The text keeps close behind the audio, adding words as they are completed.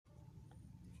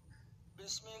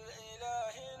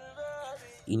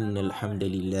إن الحمد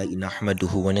لله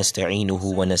نحمده ونستعينه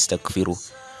ونستغفره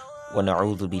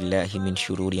ونعوذ بالله من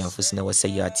شرور أنفسنا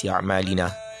وسيئات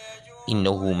أعمالنا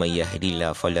إنه من يهدي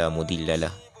الله فلا مضل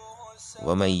له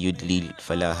ومن يضلل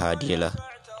فلا هادي له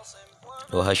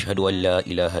وأشهد أن لا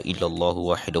إله إلا الله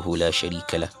وحده لا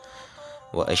شريك له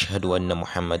وأشهد أن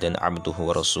محمدا عبده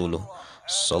ورسوله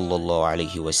صلى الله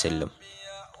عليه وسلم.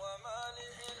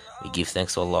 We give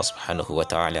thanks to Allah subhanahu wa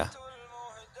ta'ala,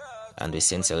 and we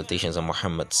send salutations on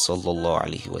Muhammad sallallahu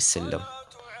alaihi wasallam,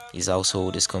 his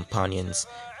household, his companions,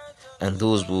 and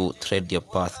those who tread their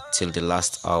path till the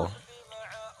last hour.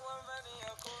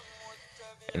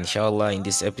 Inshallah, in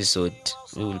this episode,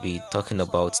 we will be talking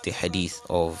about the hadith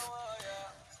of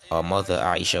our mother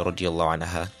Aisha radiallahu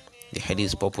anha. The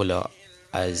hadith popular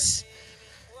as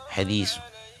hadith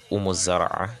Umm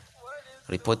Zar'ah,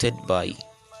 reported by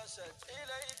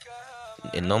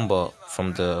a number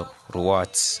from the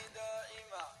Ruwats.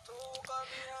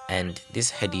 And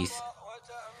this hadith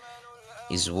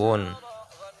is one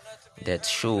that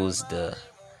shows the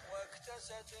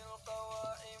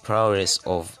prowess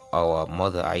of our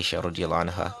mother Aisha radiallahu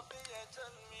anha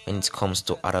when it comes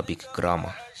to Arabic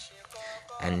grammar,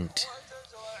 and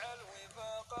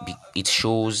it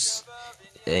shows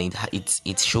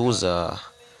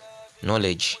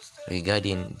knowledge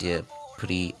regarding the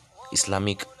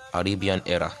pre-Islamic Arabian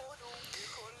era.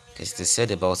 Because it is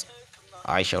said about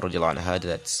Aisha radiallahu anha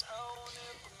that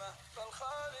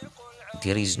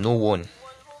there is no one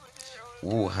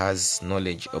who has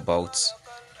knowledge about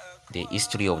the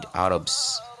history of the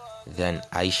Arabs than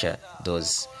Aisha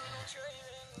does.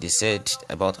 They said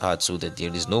about her too that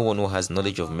there is no one who has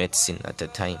knowledge of medicine at the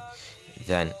time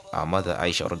than our mother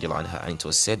Aisha radiallahu anha, and it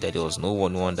was said that there was no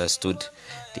one who understood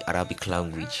the Arabic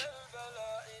language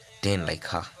then like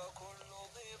her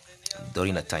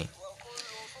during that time.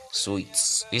 So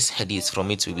it's this hadith,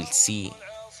 from it we will see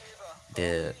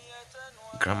the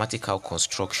grammatical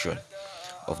construction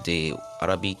of the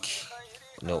Arabic,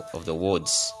 of the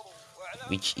words,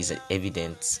 which is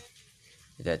evident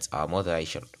that our mother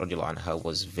Aisha radiallahu anha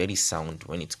was very sound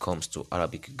when it comes to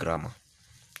Arabic grammar.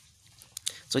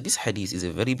 So this hadith is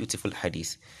a very beautiful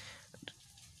hadith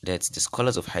that the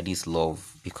scholars of hadith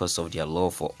love because of their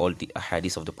love for all the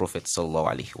hadiths of the Prophet sallallahu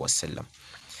alaihi wasallam.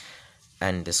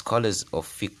 And the scholars of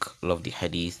fiqh love the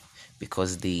hadith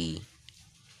because there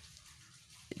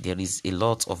is a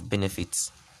lot of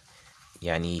benefits,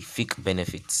 fiqh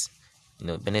benefits,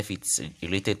 benefits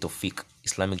related to fiqh,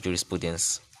 Islamic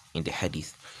jurisprudence in the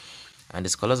hadith. And the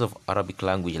scholars of Arabic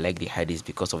language like the hadith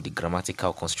because of the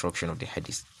grammatical construction of the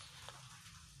hadith.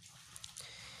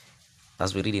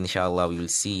 As we read, inshallah, we will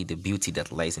see the beauty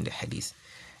that lies in the hadith,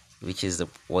 which is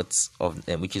one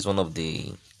of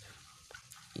the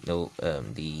the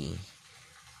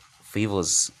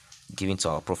favors given to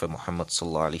our Prophet Muhammad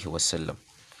sallallahu alaihi wasallam.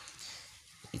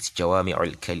 It's jawami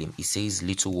al-kalim. It says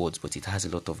little words, but it has a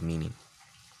lot of meaning.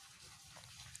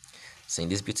 So in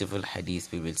this beautiful hadith,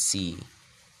 we will see,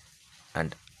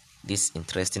 and this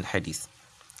interesting hadith,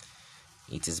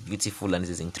 it is beautiful and it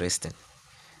is interesting.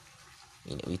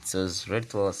 It was read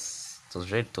to us.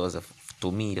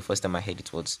 To me, the first time I heard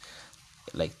it was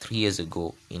like 3 years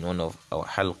ago in one of our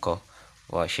halqa.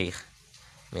 Our Shaykh,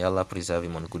 may Allah preserve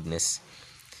him on goodness.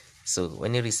 So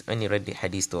when he read the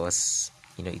hadith to us,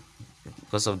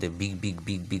 because of the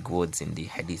big words in the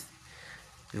hadith,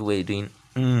 we were doing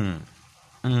Then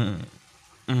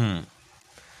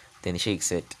the Shaykh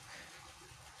said,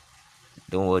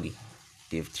 "Don't worry,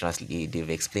 they've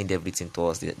explained everything to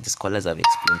us. The scholars have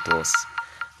explained to us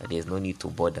that there's no need to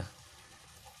bother."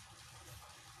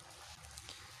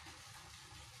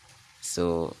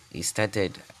 So he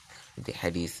started the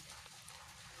hadith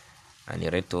and he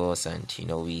read to us, and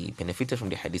we benefited from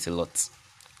the hadith a lot,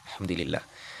 alhamdulillah.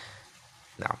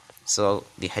 Now, so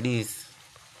the hadith,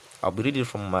 I'll be reading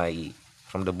from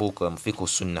the book Fiqh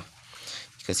Sunnah,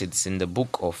 because it's in the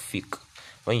book of fiqh.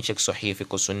 When you check Sahih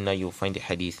Fiqh Sunnah, you'll find the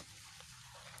hadith.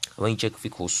 When you check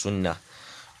Fiqh Sunnah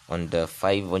on the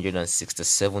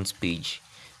 567th page,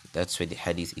 that's where the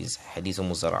hadith is. Hadith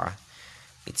Umm Zar'ah.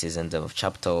 It is in the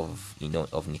chapter of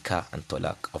of nikah and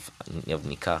talaq, of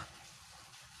nikah.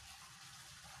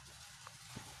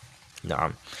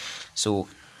 Naam. So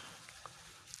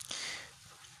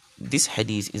this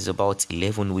hadith is about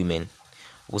 11 women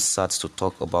who start to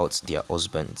talk about their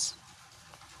husbands,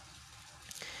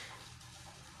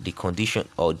 the condition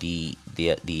or the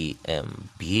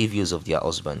behaviors of their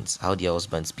husbands, how their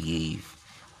husbands behave.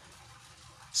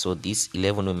 So these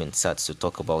 11 women start to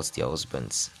talk about their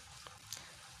husbands,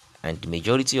 and the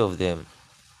majority of them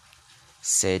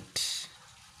said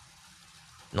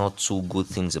not two good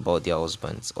things about their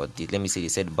husbands, or let me say they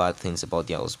said bad things about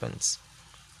their husbands.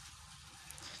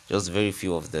 Just very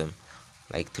few of them,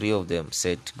 like 3 of them,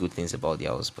 said good things about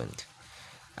their husband.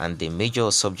 And the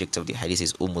major subject of the hadith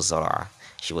is Umm Zar'ah.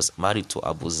 She was married to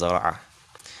Abu Zar'ah.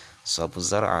 So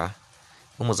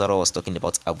Umm Zar'ah was talking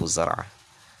about Abu Zar'ah,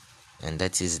 and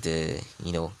that is the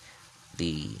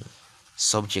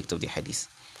subject of the hadith.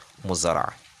 Umm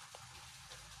Zar'ah,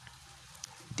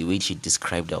 the way she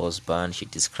described her husband, she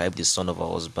described the son of her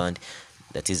husband,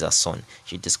 that is her son.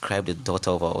 She described the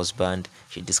daughter of her husband.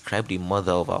 She described the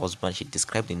mother of her husband. She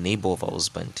described the neighbor of her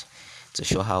husband, to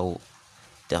show how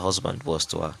the husband was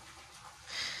to her.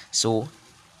 So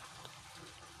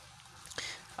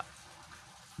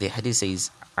the hadith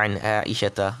says, عن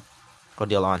عائشة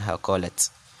رضي الله عنها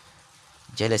قالت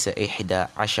جلس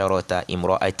 11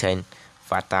 امرأة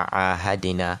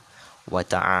فتعاهدنا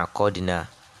وتعاقدنا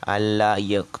ألا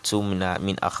يكتمن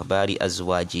من أخبار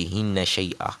أزواجهن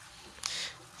شيئا.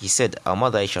 He said, our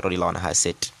mother Aisha رضي الله عنها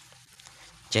said,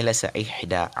 جلس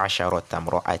 11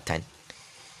 امرأة,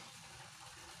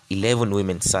 11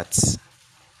 women sat,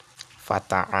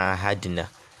 فتعاهدنا,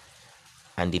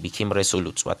 and they became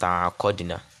resolute,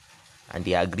 وتعاقدنا, and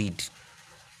they agreed.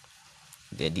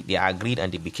 They agreed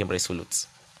and they became resolute.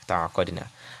 تعاقدنا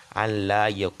ألا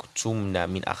يكتمن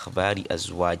من أخبار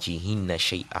أزواجهن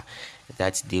شيئا,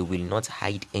 that they will not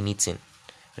hide anything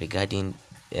regarding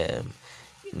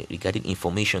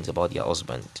information about their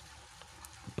husbands.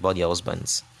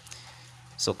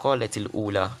 So قالت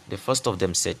الأولى, the first of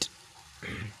them said,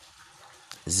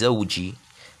 زوجي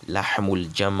لحم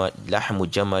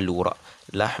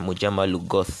جمل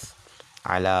غث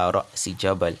على رأس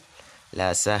جبل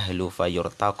لا سهل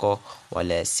فيرتقى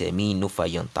ولا سمين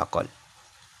فينتقل.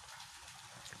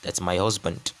 That my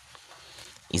husband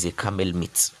is a camel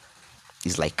meat.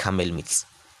 Is like camel meat.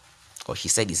 Or she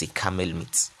said is a camel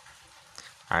meat.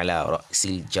 على رأس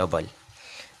الجبل,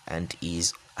 and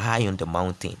is high on the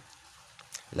mountain.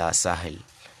 لا سهل,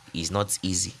 is not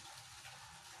easy.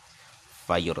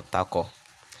 فيرتقى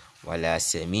ولا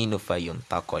سمين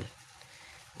فينتقل,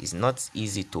 is not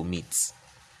easy to meet.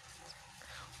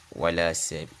 ولا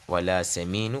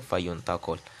سمين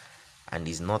فينتقل, and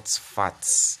is not fat.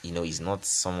 Is not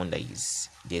someone that is,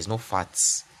 there's no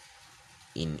fats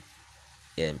in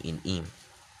him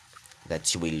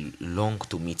that you will long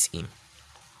to meet him.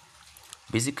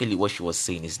 Basically what she was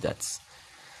saying is that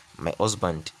my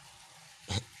husband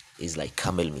is like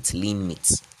camel meat, lean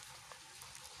meat.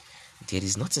 There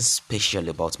is nothing special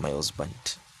about my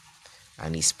husband,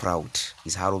 and he's proud,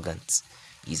 he's arrogant,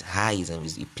 he's high, and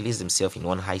he placed himself in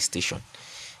one high station.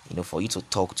 For you to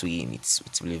talk to him, it's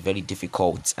really very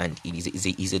difficult, and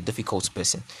he's a difficult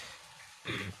person.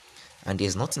 And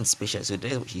there's nothing special. So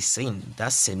he's saying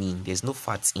that's mean there's no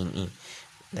fat in him.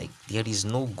 Like there's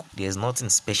nothing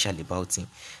special about him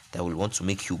that will want to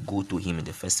make you go to him in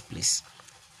the first place.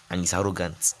 And he's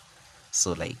arrogant.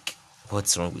 So like,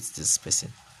 what's wrong with this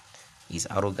person? He's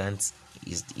arrogant.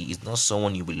 He's not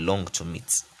someone you will long to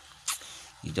meet.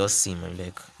 You just see him and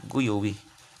like, go your way.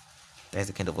 That's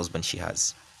the kind of husband she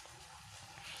has.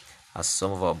 As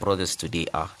some of our brothers today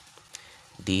are.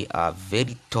 They are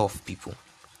very tough people,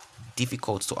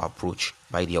 difficult to approach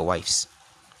by their wives.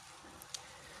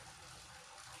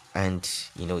 And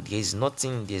there's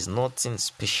nothing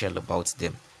special about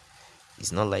them.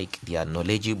 It's not like they are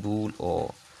knowledgeable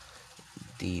or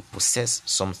they possess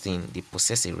something, they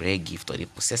possess a rare gift, or they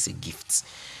possess a gift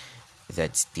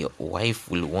that their wife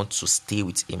will want to stay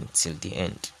with him till the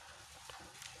end.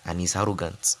 And he's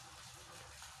arrogant.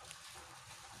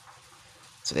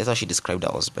 So that's how she described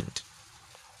her husband.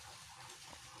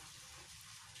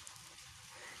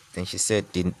 Then she said,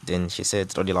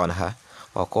 رضي الله عنها,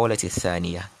 وقالت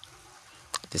الثانية,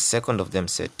 the second of them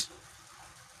said,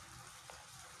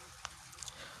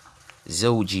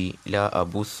 زوجي لا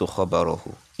أبث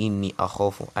خبره إني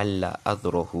أخاف ألا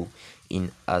أذره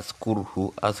إن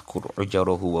أذكره أذكر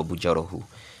عجره وبجره.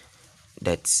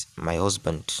 That my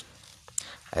husband,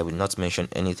 I will not mention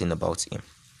anything about him,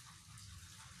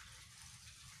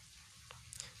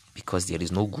 because there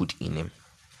is no good in him.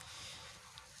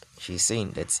 She's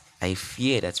saying that I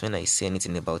fear that when I say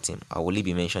anything about him, I will only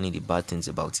be mentioning the bad things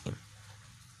about him.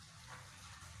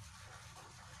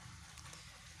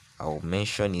 I'll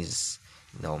mention his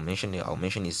ugliness.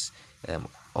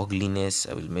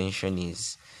 I will mention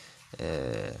his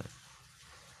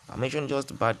I'll mention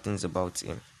just bad things about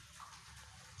him.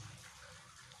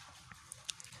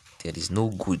 There is no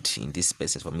good in this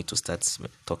person for me to start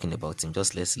talking about him.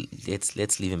 Just let's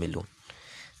leave him alone.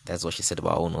 That's what she said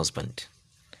about her own husband.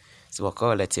 So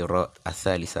وقالت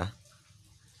الثالثة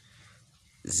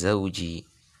زوجي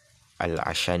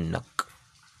al-ashannak.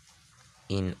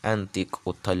 In antik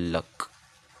utallak.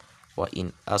 Wa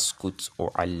in askut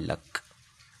u'allak.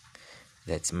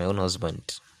 That's my own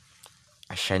husband.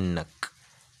 Ashannak.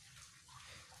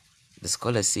 The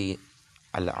scholars say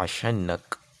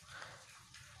al-ashannak.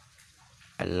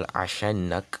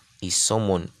 Al-ashannak is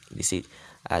someone, they say,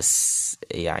 as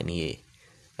yani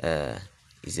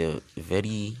is a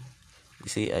very, they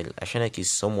say al-ashannak is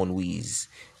someone who is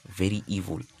very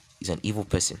evil, is an evil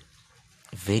person,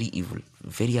 very evil,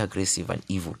 very aggressive and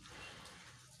evil.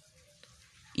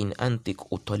 In antik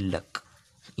utallak,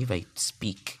 if I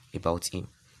speak about him,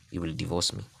 he will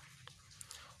divorce me.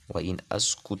 Wa in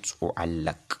askut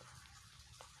u'allak,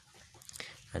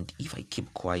 and if I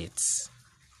keep quiet,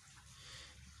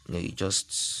 you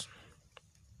just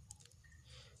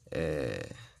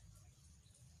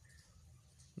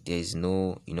there's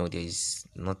no, there is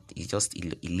not,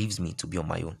 it leaves me to be on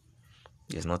my own.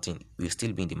 There's nothing, we'll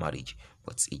still be in the marriage,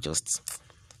 but it just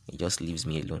leaves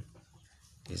me alone.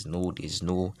 There's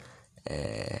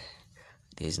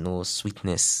no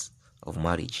sweetness of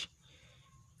marriage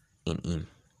in him.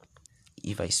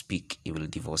 If I speak, he will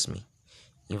divorce me.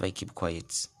 If I keep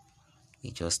quiet,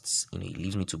 it just, it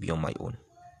leaves me to be on my own.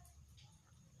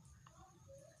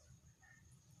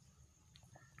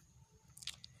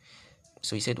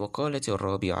 So he said, وقالت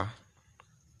الرابعة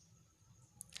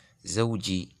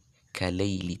زوجي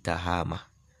كليل تهامة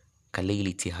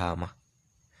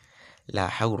لا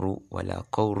حور ولا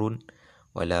قور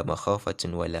ولا مخافة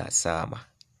ولا سامة.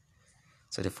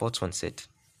 So the fourth one said,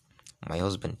 my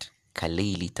husband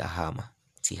كليل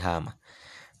Tihama.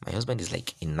 My husband is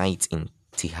like a night in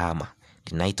Tihama,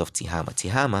 the night of Tihama.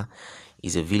 Tihama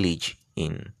is a village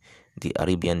in the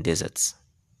Arabian deserts.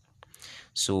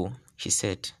 So she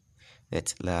said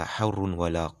that La Harun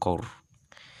wala Qur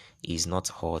is not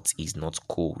hot, is not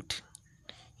cold.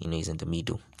 He's in the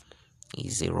middle.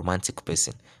 He's a romantic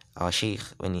person. Our Sheikh,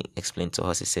 when he explained to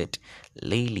us, he said,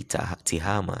 Layli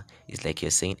Tihama is like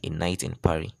you're saying a night in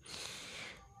Paris.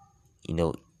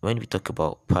 When we talk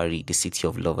about Paris, the city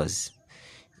of lovers,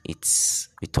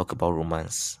 we talk about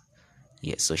romance.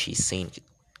 Yeah, so she's saying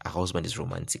her husband is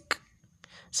romantic.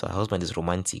 So her husband is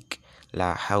romantic.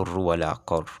 La Harru wa la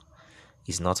Qur.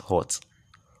 He's not hot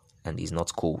and he's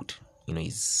not cold.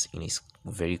 He's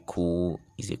very cool.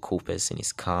 He's a cool person.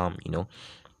 He's calm.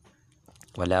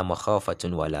 Wala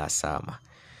makhafatun wala sama.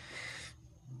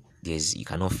 You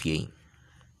cannot fear him.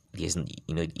 He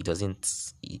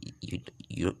doesn't.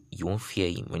 You won't fear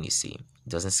him when you see him. It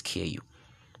doesn't scare you.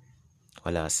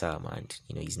 Wala sama, and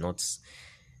he's not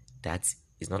that.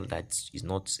 He's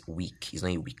not weak. He's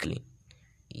not a weakling.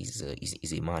 He's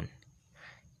a man.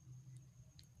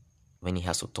 When he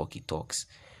has to talk, he talks,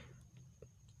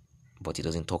 but he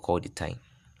doesn't talk all the time.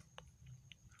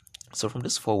 So from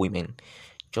these four women,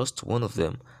 just one of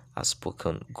them has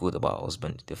spoken good about her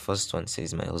husband. The first one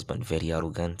says, my husband very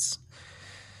arrogant,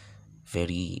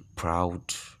 very proud,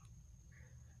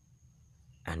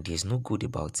 and there's no good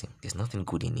about him. There's nothing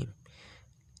good in him.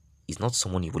 He's not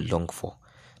someone you will long for.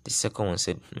 The second one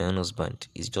said, my husband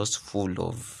is just full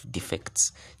of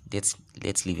defects.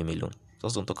 Let's leave him alone.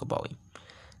 Just don't talk about him.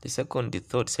 The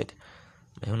third said,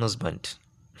 my husband,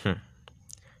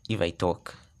 if I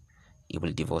talk, he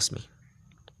will divorce me.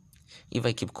 If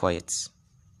I keep quiet,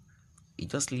 it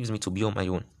just leaves me to be on my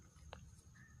own.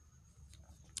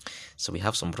 So we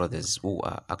have some brothers who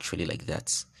are actually like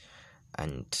that.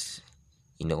 And,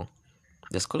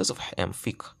 the scholars of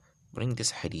fiqh bring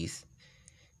this hadith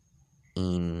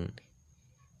in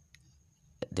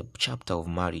the chapter of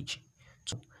marriage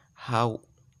to how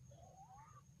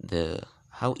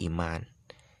a man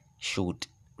should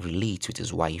relate with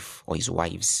his wife or his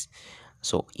wives.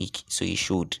 So he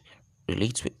should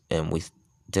relate with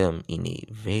them in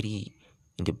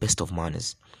the best of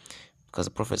manners, because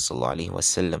the Prophet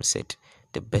ﷺ said,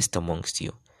 the best amongst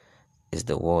you is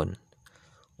the one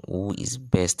who is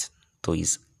best to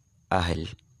his ahl,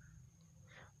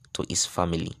 to his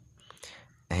family.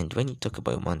 And when you talk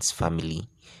about a man's family,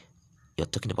 you're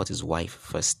talking about his wife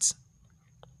first.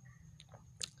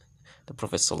 The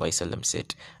Prophet ﷺ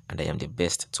said, and I am the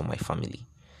best to my family.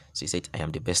 So he said, I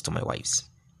am the best to my wives.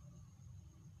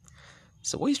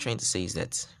 So what he's trying to say is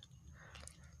that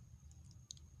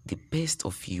the best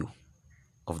of you,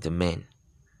 of the men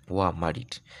who are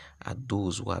married, are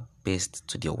those who are best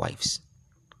to their wives.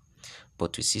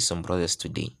 But we see some brothers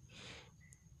today,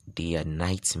 they are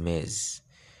nightmares.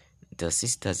 The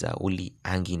sisters are only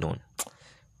hanging on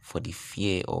for the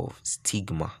fear of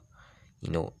stigma.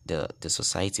 The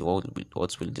society, what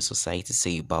will the society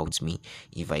say about me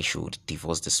if I should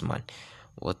divorce this man?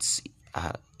 What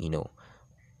are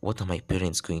my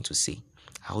parents going to say?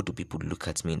 How do people look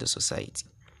at me in the society?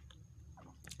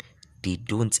 They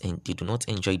do not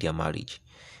enjoy their marriage.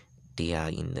 They are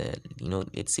in a,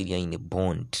 let's say they are in a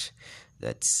bond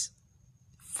that's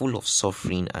full of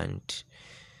suffering, and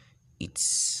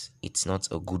it's not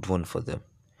a good one for them.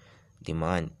 The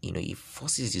man, he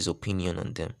forces his opinion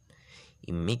on them.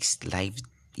 It makes life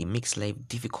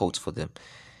difficult for them.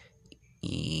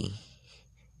 He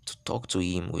To talk to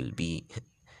him will be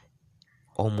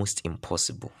almost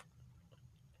impossible.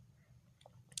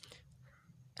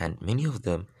 And many of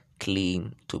them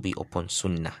claim to be upon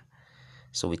sunnah.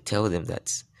 So we tell them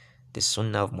that the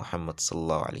sunnah of Muhammad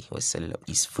sallallahu alaihi wasallam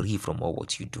is free from all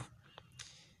what you do.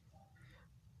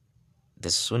 The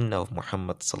sunnah of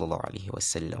Muhammad sallallahu alaihi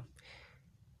wasallam,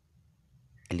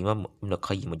 Al-Imam Ibn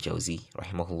Qayyim al-Jawzi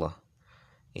rahimahullah,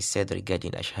 he said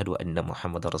regarding Ashhadu anna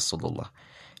Muhammad Rasulullah,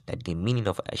 that the meaning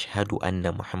of Ashhadu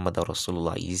anna Muhammad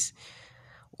Rasulullah is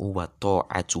huwa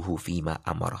ta'atuhu fima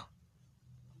amara.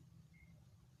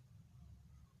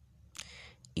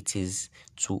 It is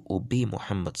to obey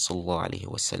Muhammad sallallahu alaihi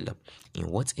wasallam in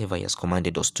whatever he has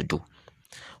commanded us to do.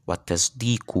 Wa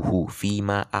tasdiquhu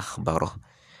fima akhbara,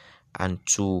 and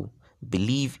to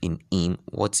believe in him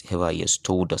whatever he has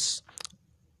told us.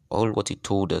 All what he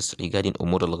told us regarding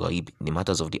umur al-ghaib, the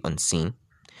matters of the unseen,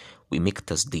 we make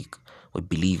tasdiq, we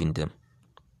believe in them.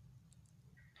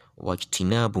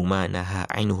 Wajtinabu ma naha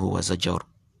anhu wa zajar,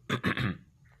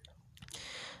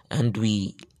 and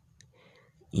we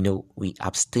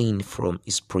abstain from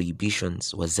his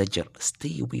prohibitions, wa zajar,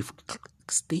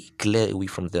 stay clear away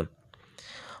from them.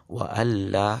 Wa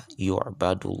alla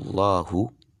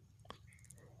yu'badullahu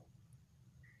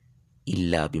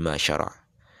illa bima shara',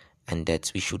 and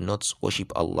that we should not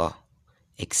worship Allah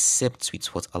except with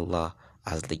what Allah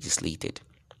has legislated.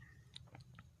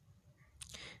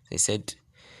 They said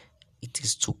it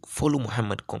is to follow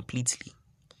Muhammad completely.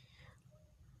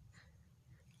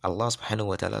 Allah subhanahu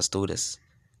wa ta'ala has told us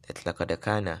that لَقَدْ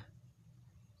كَانَ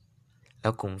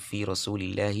لَكُمْ فِي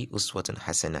رَسُولِ اللَّهِ أُسْوَةٌ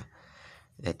حَسَنَةٌ,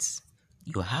 that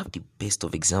you have the best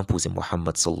of examples in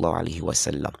Muhammad sallallahu alaihi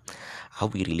wasallam. How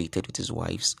he related with his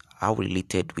wives, how he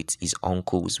related with his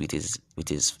uncles, with his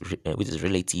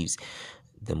relatives,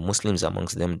 the Muslims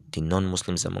amongst them, the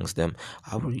non-Muslims amongst them,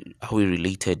 how he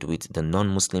related with the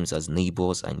non-Muslims as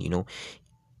neighbors, and the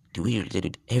way he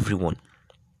related with everyone.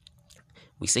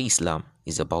 We say Islam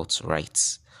is about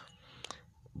rights.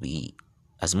 We,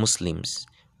 as Muslims,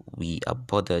 we are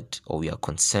bothered, or we are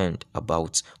concerned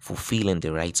about fulfilling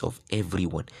the rights of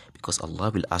everyone, because Allah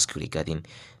will ask you regarding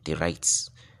the rights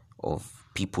of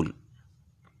people.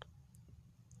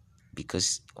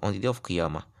 Because on the day of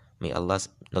Qiyamah, may Allah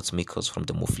not make us from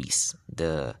the muflis,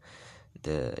 the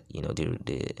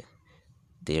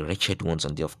wretched ones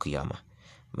on the day of Qiyamah,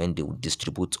 when they will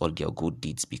distribute all their good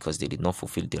deeds because they did not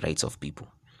fulfill the rights of people.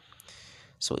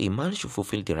 So a man should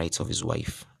fulfill the rights of his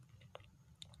wife.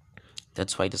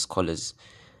 That's why the scholars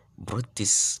brought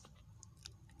this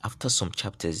after some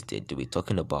chapters. They were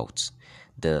talking about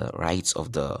the rights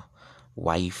of the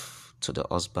wife to the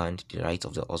husband, the right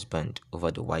of the husband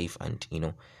over the wife, and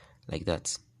like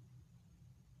that.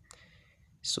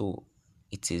 So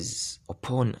it is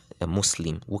upon a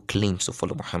Muslim who claims to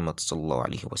follow Muhammad sallallahu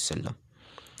alaihi wasallam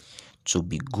to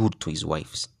be good to his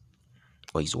wives,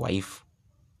 or his wife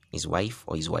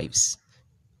or his wives,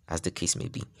 as the case may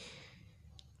be.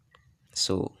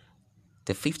 So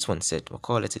the fifth one said,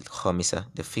 وقالت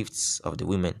الخامسة, the fifth of the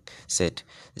women said,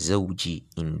 زوجي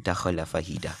إن دخل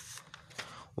فهيدا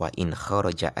وإن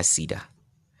خرج أسيدا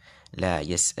لا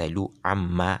يسأل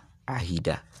عما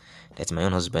عهدا. That's my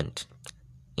own husband.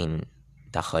 In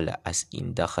dakhala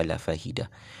fahida,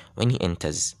 when he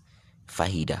enters,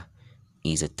 fahida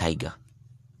is a tiger.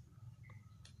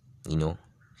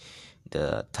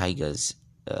 The tigers,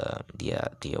 they are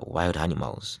wild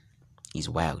animals. He's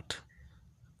wild.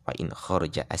 Wa in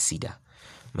kharaja asida,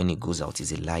 when he goes out,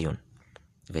 is a lion,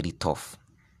 very tough.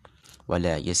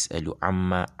 Wala yas'alu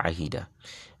amma ahida,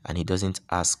 and he doesn't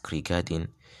ask regarding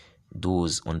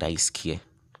those under his care,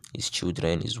 his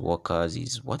children, his workers,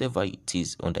 his whatever it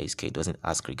is under his care, doesn't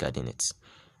ask regarding it.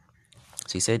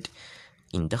 So he said,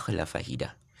 in dakhala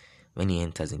fahida, when he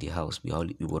enters in the house, we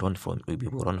will run from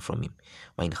him.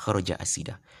 When in kharaja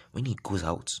asida, when he goes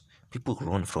out, people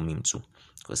run from him too,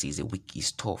 because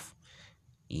he's tough.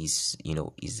 He's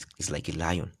like a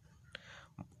lion.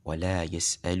 Wala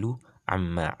yas'alu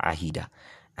amma ahida,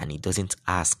 and he doesn't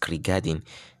ask regarding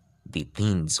the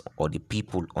things or the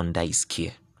people under his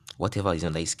care. Whatever is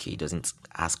under his care, he doesn't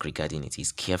ask regarding it.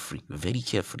 He's carefree, very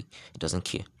carefree. He doesn't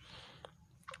care.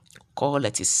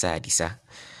 Qalat as-sadisa,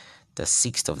 the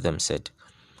sixth of them said,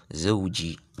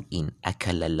 Zawji in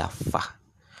akala laffa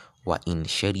وإن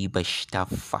شرب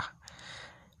اشتف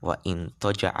وإن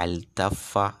طجع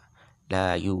التف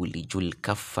لا يولج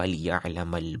الكف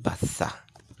ليعلم البث.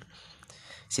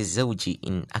 Says زوجي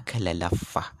إن أكل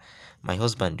لفة. My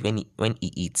husband, when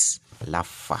he eats,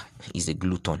 laffa is a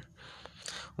glutton.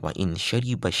 وإن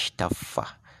شرب اشتف.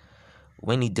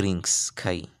 When he drinks,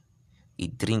 kai, he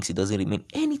drinks, he doesn't remain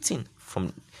anything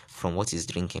from what he's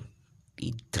drinking.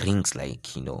 He drinks like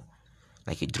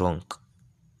like a drunk.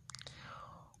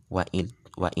 وإن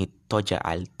طجع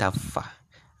التف.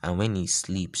 And when he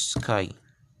sleeps, kai,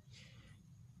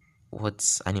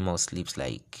 what animal sleeps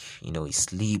like? He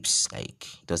sleeps like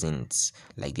he doesn't,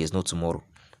 like there's no tomorrow.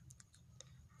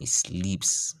 He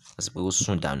sleeps as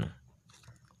osundanu.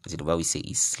 Is it why we say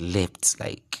he slept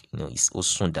like he's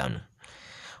osundanu.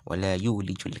 ولا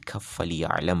يولج الكف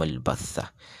ليعلم البث.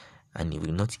 And he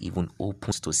will not even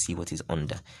open to see what is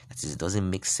under. That is, it doesn't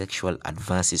make sexual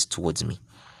advances towards me.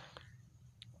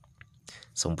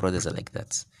 Some brothers are like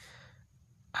that.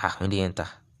 When they enter,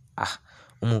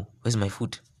 Umu, where's my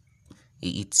food? He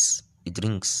eats, he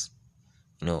drinks.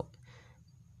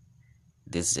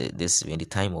 This in the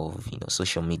time of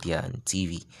social media and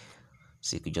TV,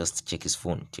 so he could just check his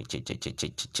phone, check.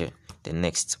 The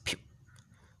next,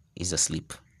 he's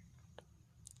asleep.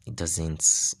 It doesn't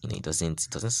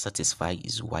satisfy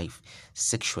his wife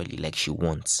sexually like she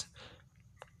wants.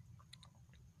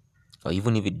 Or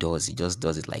even if it does, he just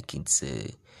does it like it's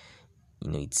a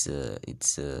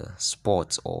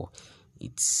sport, or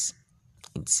it's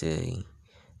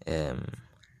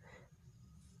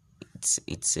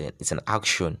an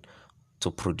action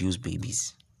to produce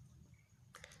babies.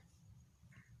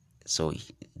 So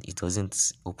it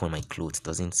doesn't open my clothes,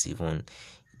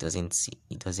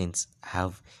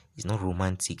 it's not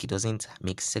romantic, it doesn't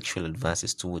make sexual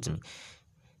advances towards me.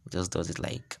 It just does it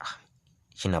like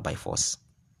Shina by force.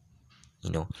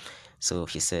 So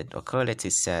she said, وقالت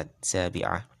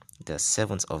السابعة, the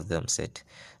seventh of them said,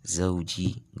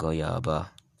 زوجي غيابا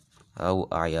أو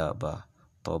أعيابا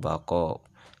طبقا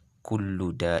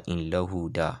كل داء له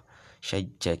داء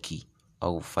شجك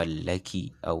أو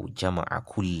فلك أو جمع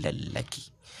كل لك.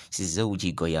 Says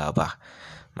زوجي غيابا,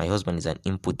 my husband is an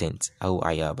impotent. أو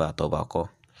أعيابا طبقا,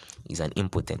 is an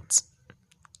impotent.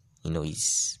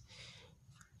 He's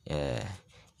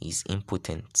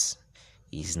impotent.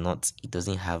 He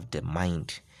doesn't have the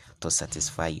mind to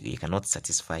satisfy you. He cannot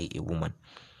satisfy a woman.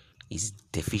 He's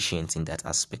deficient in that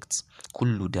aspect.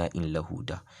 Kullu da'in lahu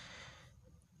da.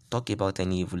 Talk about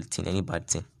any evil thing, any bad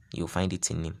thing, you'll find it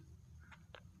in him.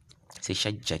 Say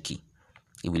shajjaki,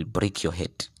 it will break your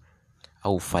head.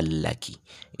 Aw fallaki,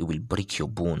 it will break your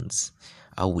bones.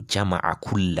 Aw jama'a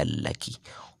kullallaki,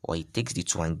 or he takes the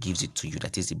two and gives it to you.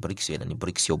 That is, he breaks your head and he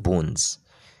breaks your bones.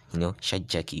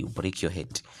 Shajjaki, you break your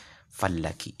head.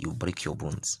 Fallaki, you break your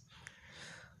bones.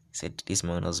 Said this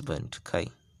man husband, Kai,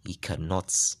 he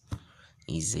cannot.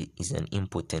 He's an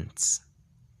impotent.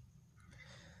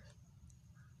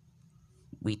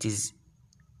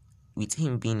 With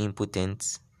him being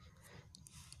impotent,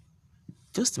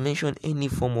 just mention any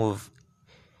form of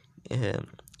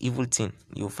evil thing,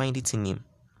 you'll find it in him.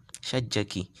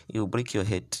 Shajjaki, you'll break your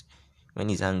head when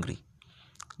he's angry.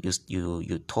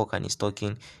 You talk and he's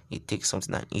talking, he takes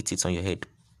something and eats it on your head.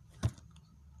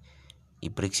 He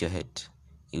breaks your head.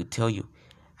 He'll tell you,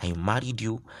 I married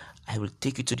you, I will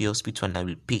take you to the hospital and I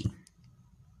will pay.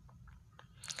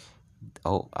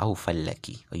 Or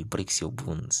fallaki, or he breaks your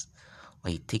bones.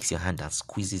 Or he takes your hand and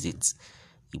squeezes it.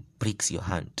 He breaks your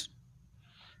hand.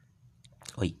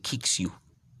 Or he kicks you.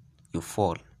 You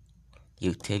fall.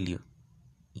 He'll tell you,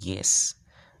 yes,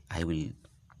 I will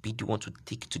be the one to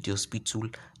take you to the hospital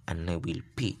and I will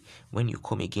pay. When you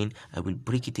come again, I will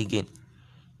break it again.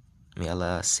 May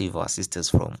Allah save our sisters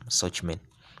from such men,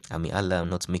 and may Allah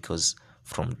not make us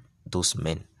from those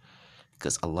men,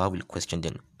 because Allah will question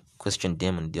them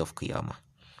on the day of Qiyamah.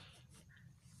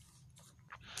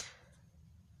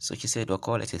 So she said,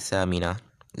 وقالت الثامنة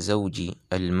زوجي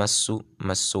المس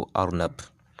مس أرنب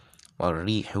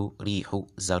والريح ريح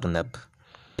زرنب.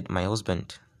 My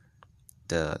husband,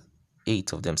 the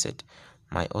 8 of them said,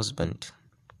 my husband,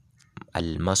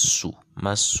 al-masu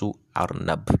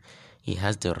arnab, he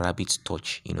has the rabbit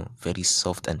touch, very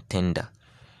soft and tender,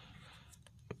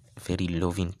 very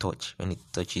loving touch. When it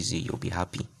touches you, you'll be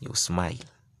happy, you'll smile.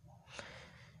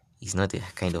 He's not the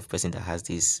kind of person that has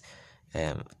this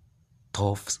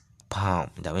tough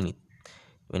palm that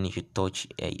when you touch,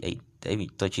 if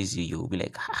it touches you, you'll be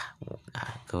like,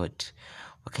 God,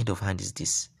 what kind of hand is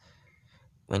this?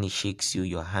 When he shakes you,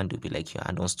 your hand will be like your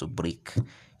hand wants to break,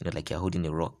 like you're holding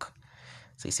a rock.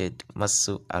 So he said,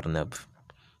 Masu Arnab,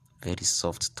 very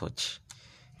soft touch,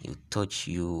 He'll touch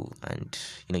you, and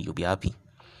you'll be happy.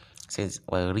 It says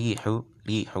وَرِيحُ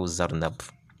Zarnab,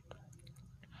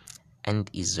 and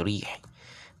his rih,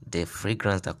 the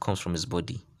fragrance that comes from his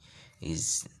body,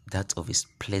 is that of his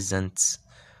pleasant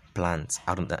plant,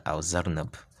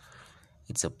 Zarnab.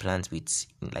 It's a plant with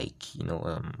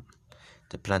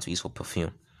the plant we use for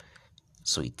perfume.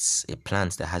 So it's a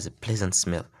plant that has a pleasant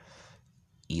smell.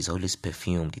 He's always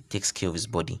perfumed. He takes care of his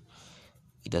body.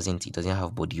 He doesn't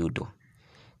have body odor.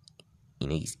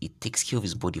 He takes care of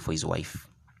his body for his wife.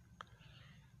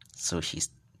 So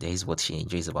there is what she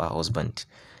enjoys about her husband: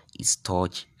 his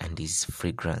touch and his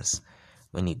fragrance.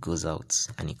 When he goes out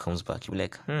and he comes back, you'll be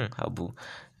like, Abu,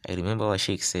 I remember what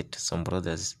Sheikh said to some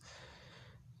brothers,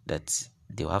 that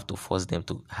they'll have to force them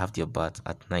to have their bath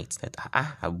at night. That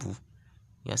Abu,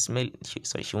 you are smelling. She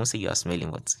won't say you are smelling,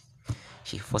 but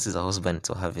she forces her husband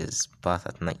to have his bath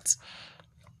at night.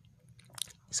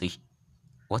 So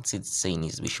what it's saying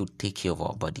is we should take care of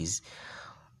our bodies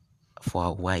for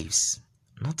our wives.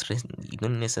 You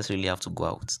don't necessarily have to go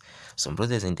out. Some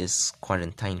brothers in this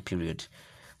quarantine period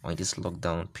or in this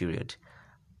lockdown period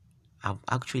have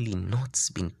actually not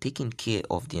been taking care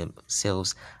of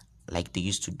themselves like they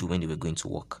used to do when they were going to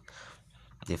work.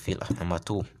 They feel I'm at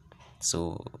home.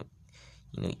 So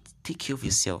take care of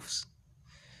yourselves.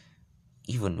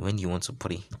 Even when you want to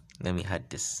pray, let me add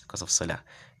this because of Salah.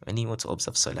 When you want to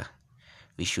observe Salah,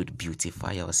 we should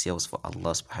beautify ourselves for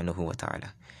Allah subhanahu wa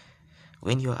ta'ala.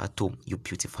 When you are at home, you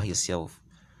beautify yourself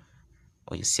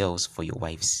or yourselves for your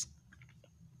wives.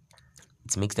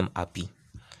 It makes them happy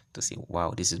to say,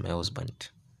 wow, this is my husband.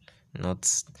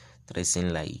 Not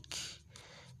dressing like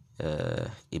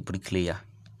a bricklayer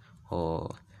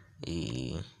or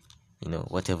a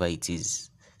whatever it is.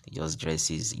 He just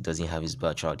dresses. He doesn't have his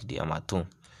badge out today. I'm at home.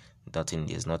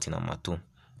 There's nothing. I'm at home.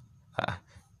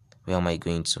 Where am I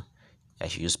going to? I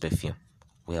should use perfume.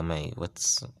 Where am I?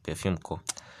 What's perfume called?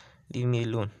 Leave me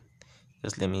alone.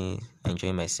 Just let me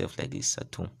enjoy myself like this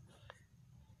at home.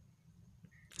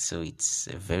 So it's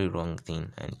a very wrong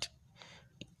thing, and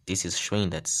this is showing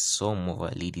that some of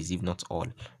our ladies, if not all,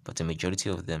 but a majority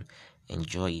of them,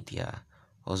 enjoy their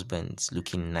husbands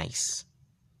looking nice.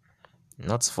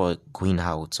 Not for going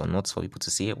out or not for people to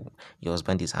say your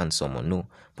husband is handsome or no,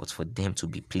 but for them to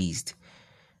be pleased.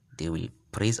 They will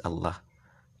praise Allah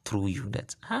through you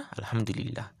that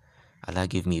Alhamdulillah, Allah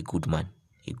gave me a good man,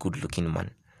 a good looking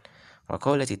man.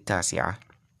 وقالت التاسعة,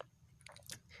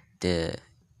 the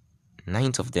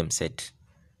ninth of them said,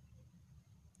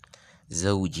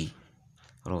 زوجي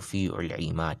رفيع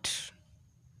العماد,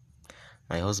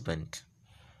 my husband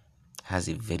has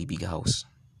a very big house.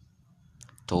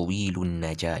 طويل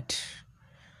النجاد,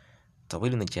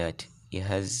 طويل النجاد, he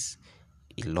has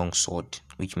a long sword,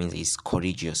 which means he's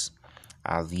courageous.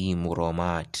 عظيم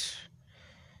الرماد,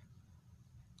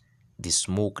 the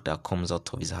smoke that comes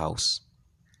out of his house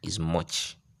is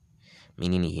much,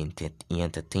 meaning he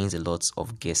entertains a lot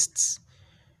of guests.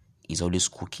 He's always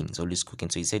cooking. So he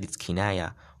said it's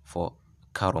kinaya for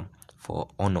karam, for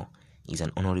honor. He's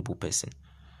an honorable person.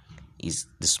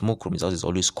 The smoke from his house is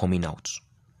always coming out.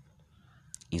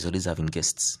 He's always having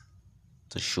guests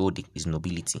to show his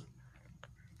nobility.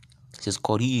 He says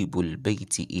qaribul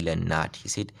bayti ila an-nad. He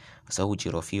said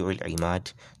zawji rafi'ul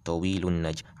imad tawilun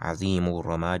naj azimur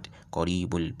ramad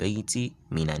qaribul bayti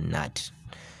min an-nad.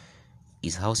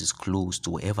 His house is close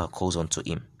to whoever calls unto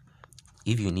him.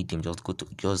 If you need him, just go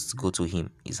to him.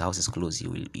 His house is closed.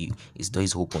 His door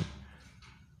is open.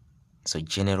 So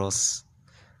generous,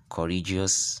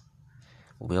 courageous,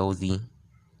 wealthy,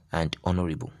 and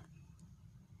honorable.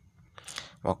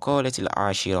 وقالت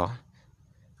العاشرة,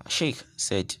 Sheikh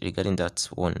said regarding that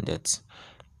one that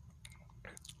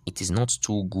it is not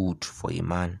too good for a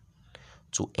man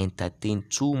to entertain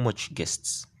too much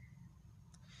guests,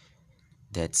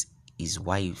 that his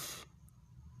wife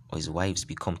or his wives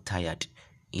become tired,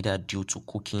 either due to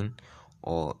cooking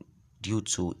or due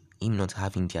to him not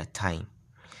having their time.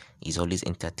 He's always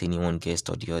entertaining one guest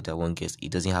or the other one guest. He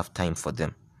doesn't have time for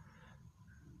them.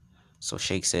 So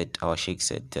our Sheikh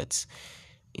said that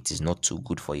it is not too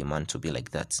good for a man to be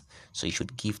like that. So he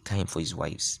should give time for his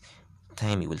wives.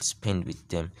 Time he will spend with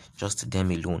them, just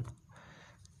them alone.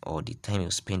 Or the time he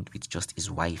will spend with just his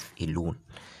wife alone.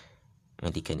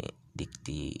 When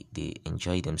they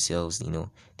enjoy themselves,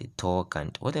 they talk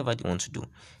and whatever they want to do.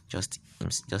 Just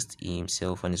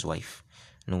himself and his wife.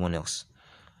 No one else.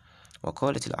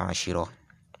 وقالت العاشرة,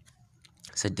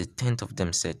 said the 10th of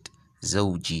them said,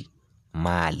 زوجي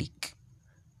Malik,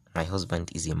 my husband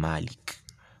is a Malik,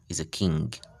 is a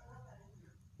king.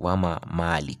 Wama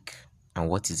Malik. And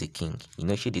what is a king?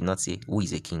 She did not say who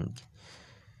is a king.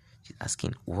 She's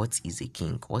asking, what is a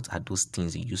king? What are those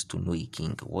things you used to know a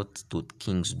king? What do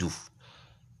kings do?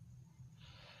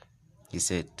 He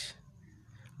said,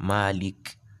 Malikun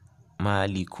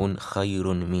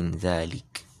khayrun min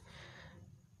dhalik.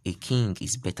 A king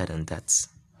is better than that.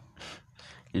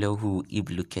 Lahu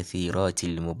iblu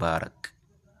kathiratil mubarak.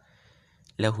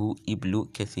 Lahu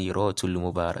iblu kathiratul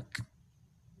mubarak.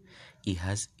 He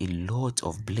has a lot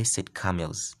of blessed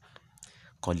camels.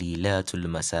 Qalilatul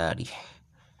masarih.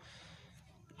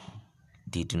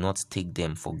 They do not take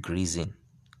them for grazing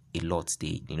a lot.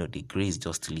 They graze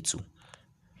just a little.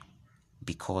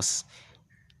 Because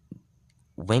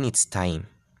when it's time,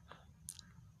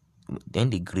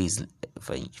 then they graze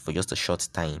for just a short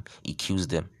time, he kills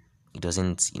them. It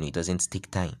doesn't take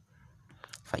time.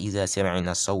 فإذا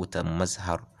سمعنا صوت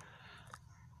مزهر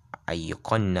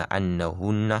أيقن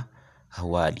أنهن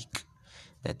هوالك.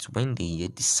 That when they hear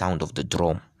the sound of the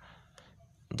drum,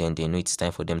 then they know it's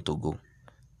time for them to go,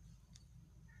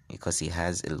 because he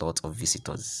has a lot of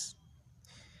visitors.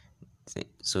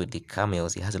 So the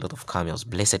camels, he has a lot of camels,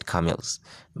 blessed camels,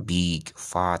 big,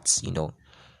 fat, a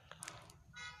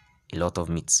lot of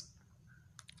meat.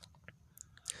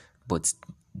 But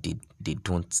they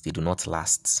do not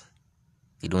last.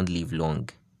 They don't live long.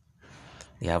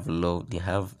 They have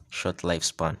short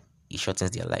lifespan. He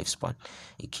shortens their lifespan.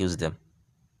 He kills them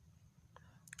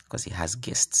because he has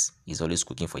guests. He's always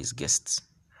cooking for his guests.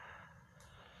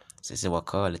 So he said,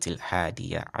 وَقَالَتِ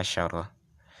الْحَادِيَ عَشَرَةِ.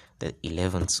 The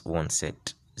 11th one said,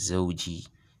 Zawji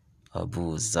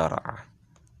Abu Zar'ah.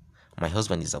 My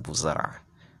husband is Abu Zar'ah.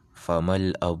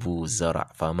 فَمَا Abu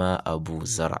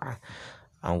Zar'ah.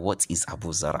 And what is Abu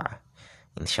Zar'ah?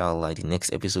 Inshallah, the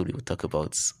next episode we will talk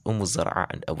about Zar'ah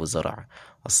and Abu Zar'ah.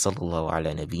 وصلى الله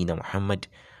على نبينا محمد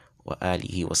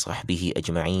وآله وصحبه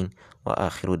أجمعين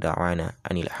وآخر دعوانا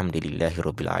أن الحمد لله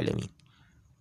رب العالمين.